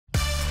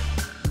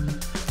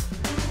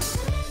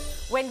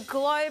When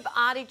globe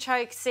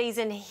artichoke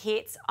season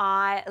hits,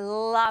 I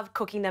love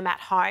cooking them at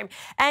home.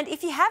 And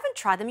if you haven't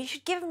tried them, you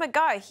should give them a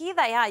go. Here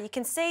they are. You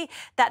can see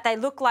that they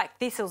look like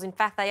thistles. In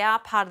fact, they are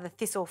part of the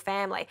thistle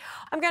family.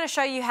 I'm going to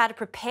show you how to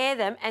prepare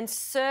them and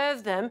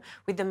serve them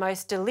with the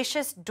most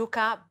delicious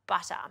Dukkah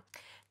butter.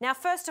 Now,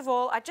 first of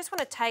all, I just want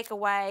to take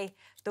away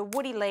the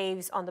woody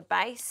leaves on the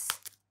base.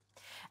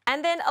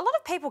 And then a lot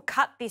of people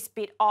cut this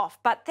bit off,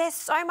 but there's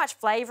so much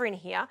flavour in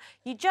here.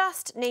 You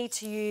just need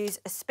to use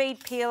a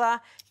speed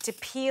peeler to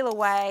peel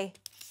away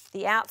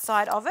the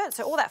outside of it.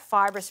 So all that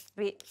fibrous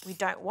bit we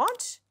don't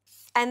want.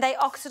 And they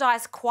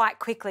oxidise quite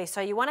quickly.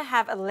 So you want to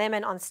have a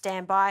lemon on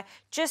standby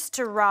just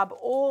to rub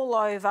all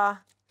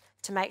over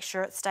to make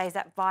sure it stays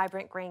that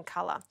vibrant green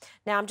colour.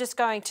 Now I'm just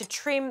going to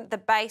trim the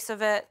base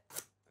of it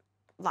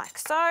like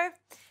so.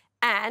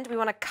 And we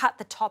want to cut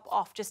the top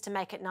off just to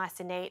make it nice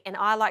and neat. And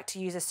I like to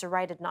use a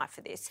serrated knife for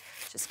this.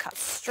 Just cut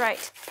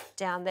straight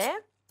down there.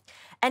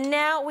 And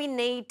now we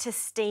need to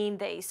steam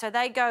these. So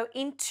they go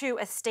into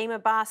a steamer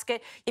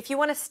basket. If you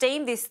want to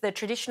steam this the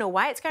traditional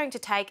way, it's going to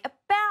take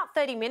about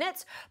 30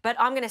 minutes, but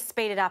I'm going to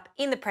speed it up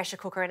in the pressure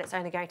cooker and it's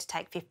only going to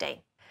take 15.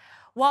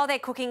 While they're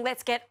cooking,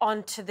 let's get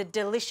on to the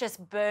delicious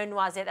beurre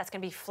noisette that's going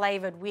to be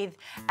flavoured with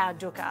our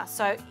Dukkah.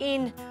 So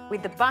in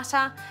with the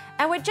butter,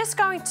 and we're just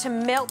going to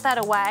melt that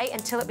away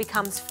until it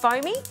becomes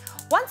foamy.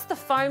 Once the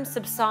foam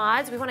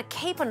subsides, we want to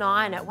keep an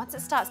eye on it. Once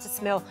it starts to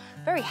smell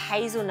very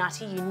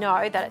hazelnutty, you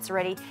know that it's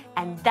ready,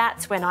 and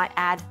that's when I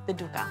add the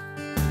Dukkah.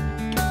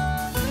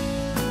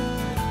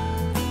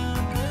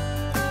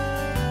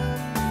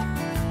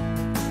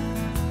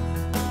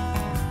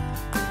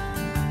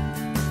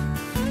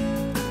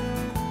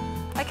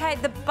 Okay,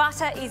 the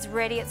butter is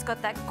ready. It's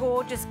got that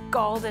gorgeous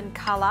golden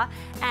colour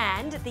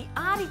and the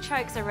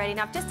artichokes are ready.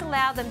 Now I've just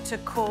allowed them to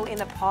cool in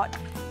the pot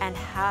and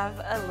have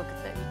a look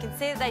at them. You can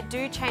see that they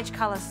do change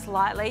colour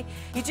slightly.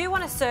 You do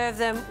want to serve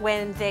them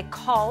when they're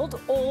cold.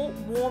 All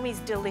warm is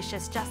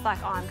delicious, just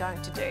like I'm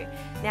going to do.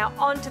 Now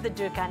on to the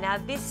Dukkah. Now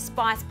this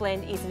spice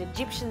blend is an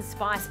Egyptian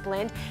spice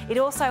blend. It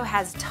also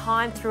has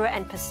thyme through it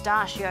and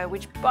pistachio,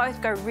 which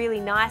both go really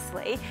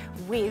nicely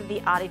with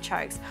the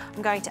artichokes.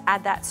 I'm going to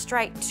add that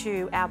straight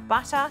to our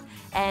butter,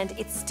 and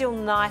it's still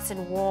nice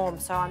and warm,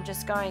 so I'm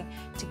just going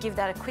to give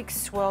that a quick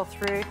swirl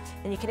through,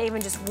 and you can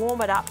even just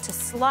warm it up to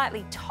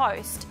slightly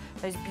toast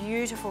those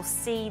beautiful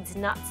seeds,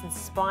 nuts and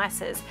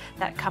spices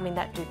that come in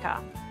that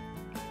Dukkah.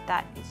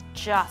 That is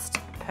just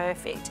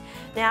perfect.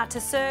 Now to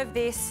serve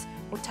this,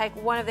 we'll take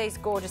one of these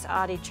gorgeous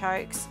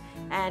artichokes,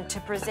 and to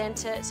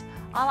present it,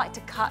 I like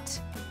to cut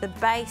the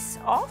base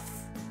off.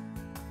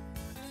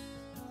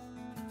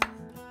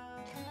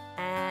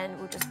 And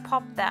we'll just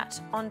pop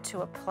that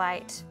onto a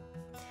plate.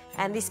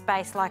 And this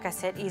base, like I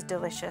said, is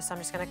delicious. I'm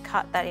just going to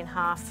cut that in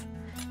half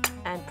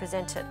and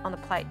present it on the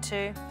plate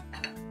too.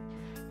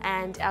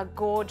 And our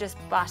gorgeous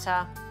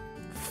butter,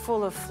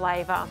 full of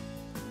flavour.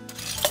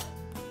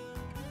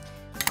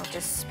 I'll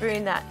just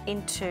spoon that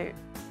into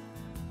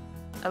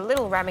a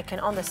little ramekin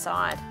on the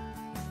side.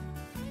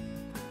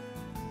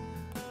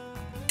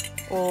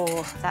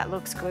 Oh, that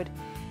looks good.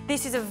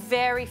 This is a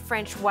very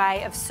French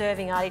way of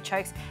serving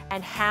artichokes.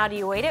 And how do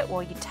you eat it?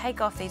 Well, you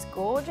take off these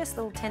gorgeous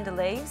little tender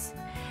leaves,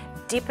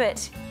 dip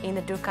it in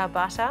the Dukkah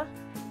butter,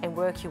 and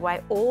work your way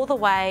all the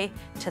way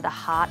to the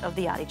heart of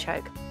the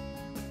artichoke.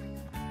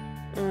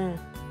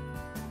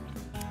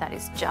 That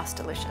is just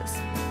delicious.